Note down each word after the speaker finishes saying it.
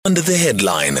Under the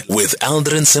Headline with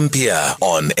Aldrin Sampear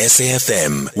on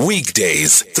SAFM.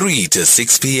 Weekdays 3 to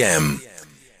 6 p.m.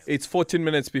 It's 14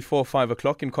 minutes before 5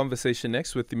 o'clock. In conversation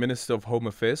next with the Minister of Home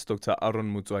Affairs, Dr.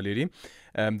 Aaron Motsoaledi.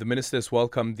 The Minister has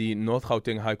welcomed the North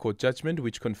Gauteng High Court judgment,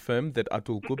 which confirmed that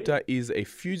Atul Gupta is a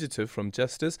fugitive from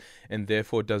justice and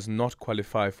therefore does not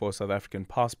qualify for a South African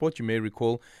passport. You may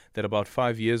recall that about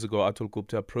 5 years ago, Atul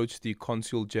Gupta approached the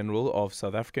Consul General of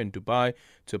South Africa in Dubai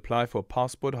to apply for a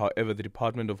passport. However, the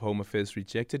Department of Home Affairs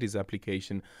rejected his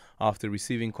application after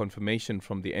receiving confirmation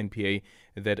from the NPA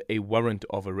that a warrant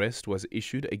of arrest was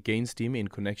issued against him in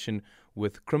connection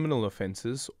with criminal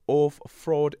offences of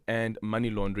fraud and money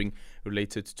laundering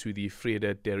related to the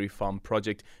Vrede Dairy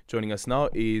Project. Joining us now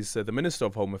is the Minister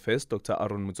of Home Affairs, Dr.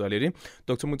 Aaron Motsoaledi.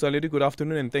 Dr. Motsoaledi, good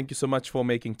afternoon and thank you so much for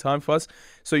making time for us.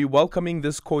 So you're welcoming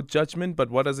this court judgment, but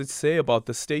what does it say about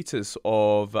the status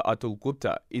of Atul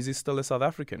Gupta? Is he still a South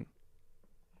African?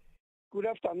 Good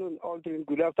afternoon, Aldrin.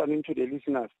 Good afternoon to the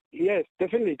listeners. Yes,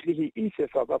 definitely he is a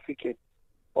South African,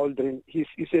 Aldrin. He's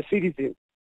a citizen.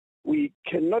 We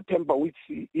cannot tamper with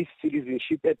his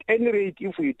citizenship. At any rate,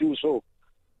 if we do so,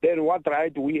 then what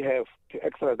right do we have to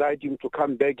extradite him to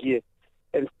come back here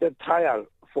and stand trial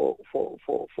for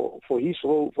his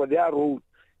role, for their role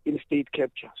in state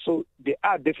capture? So they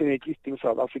are definitely still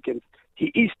South Africans. He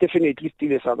is definitely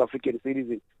still a South African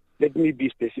citizen. Let me be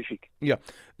specific. Yeah.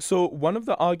 So one of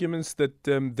the arguments that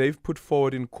they've put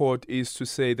forward in court is to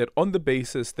say that on the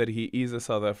basis that he is a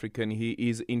South African, he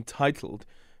is entitled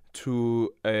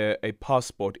to a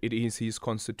passport. It is his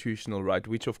constitutional right,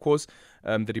 which of course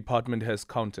the department has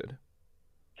countered.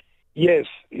 Yes.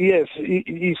 He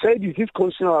said it's his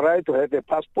constitutional right to have a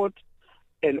passport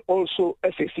and also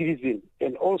as a citizen,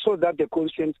 and also that the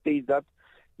constitution states that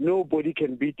nobody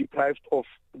can be deprived of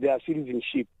their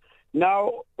citizenship.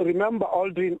 Now, remember,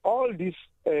 Aldrin, all these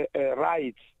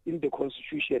rights in the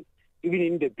Constitution, even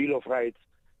in the Bill of Rights,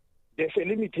 there's a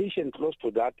limitation clause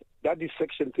to that. That is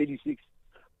Section 36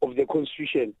 of the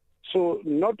Constitution. So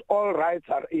not all rights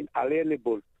are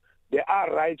inalienable. There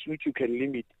are rights which you can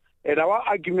limit. And our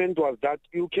argument was that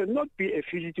you cannot be a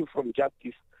fugitive from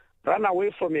justice, run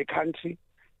away from a country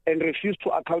and refuse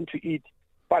to account to it,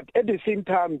 but at the same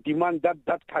time demand that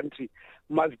that country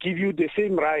must give you the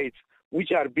same rights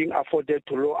which are being afforded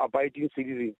to law-abiding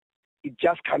citizens. It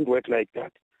just can't work like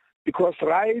that, because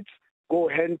rights go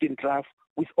hand in glove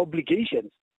with obligations.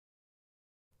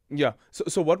 Yeah.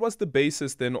 So what was the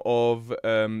basis then of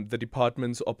the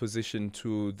department's opposition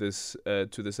to this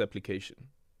application?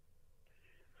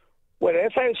 Well,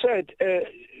 as I said,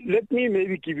 let me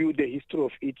maybe give you the history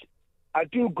of it.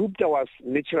 Atul Gupta was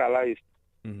naturalized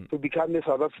to become a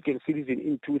South African citizen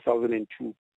in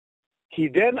 2002. He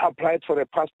then applied for a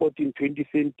passport in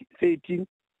 2013,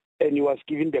 and he was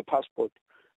given the passport,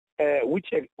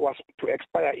 which was to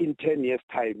expire in 10 years'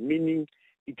 time, meaning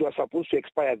it was supposed to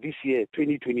expire this year,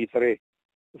 2023,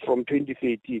 from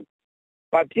 2013.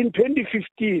 But in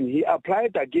 2015, he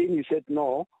applied again. He said,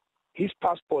 no, his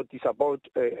passport is about,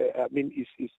 is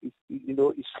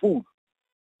full,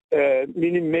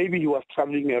 meaning maybe he was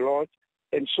traveling a lot,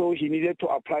 and so he needed to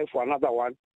apply for another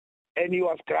one, and he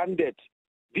was granted.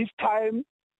 This time,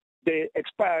 the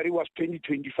expiry was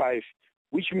 2025,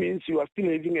 which means he was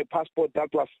still having a passport that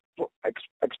was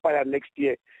expire next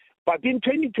year. But in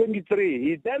 2023,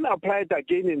 he then applied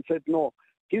again and said, no,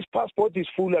 his passport is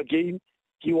full again.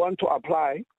 He wants to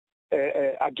apply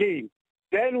again.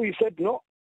 Then we said, no,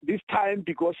 this time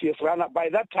because he has run away. By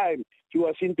that time, he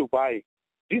was in Dubai.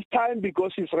 This time,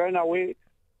 because he's run away,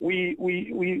 we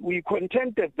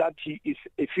contended that he is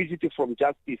a fugitive from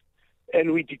justice,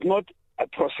 and we did not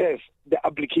process the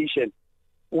application.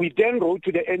 We then wrote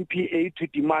to the NPA to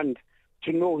demand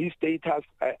to know his status,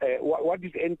 what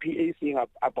is the NPA saying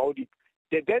about it.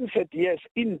 They then said, yes,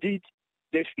 indeed,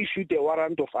 they've issued a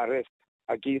warrant of arrest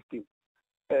against him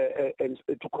and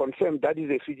to confirm that is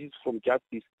a fugitive from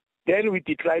justice. Then we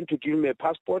declined to give him a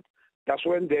passport. That's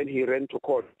when then he ran to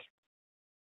court.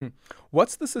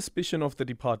 What's the suspicion of the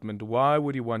department? Why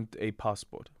would he want a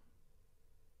passport?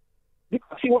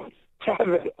 Because he wants to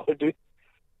travel.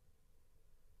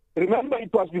 Remember,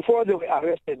 it was before they were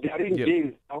arrested. They are in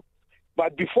jail now.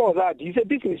 But before that, he's a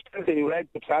business person. He would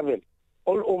like to travel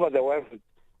all over the world.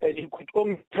 And he could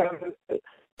only travel.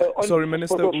 Sorry,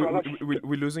 Minister, we're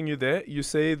losing you there. You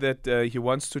say that he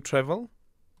wants to travel?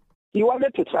 He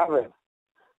wanted to travel.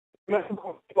 Remember,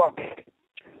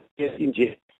 he was in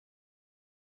jail.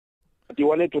 He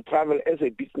wanted to travel as a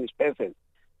business person.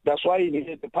 That's why he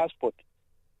needed the passport.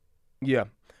 Yeah.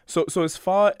 So as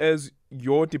far as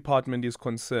your department is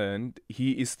concerned,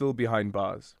 he is still behind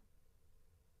bars?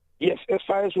 Yes, as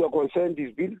far as we are concerned,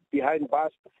 he's been behind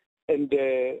bars, And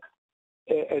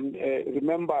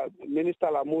remember, Minister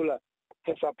Lamula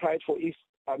has applied for him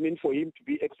to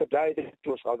be extradited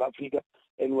to South Africa,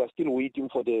 and we're still waiting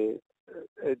for the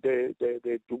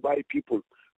Dubai people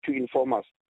to inform us,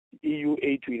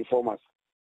 EUA to inform us.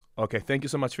 Okay, thank you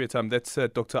so much for your time. That's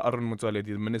Dr. Aaron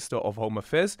Motsoaledi, the Minister of Home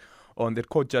Affairs, on the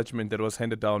court judgment that was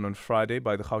handed down on Friday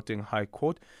by the Gauteng High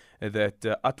Court that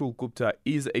Atul Gupta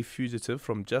is a fugitive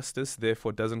from justice,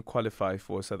 therefore doesn't qualify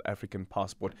for a South African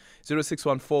passport.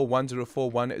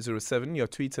 0614-104-107, your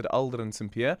tweets at Aldrin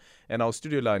St. Pierre, and our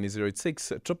studio line is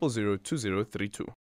 086 000 2032.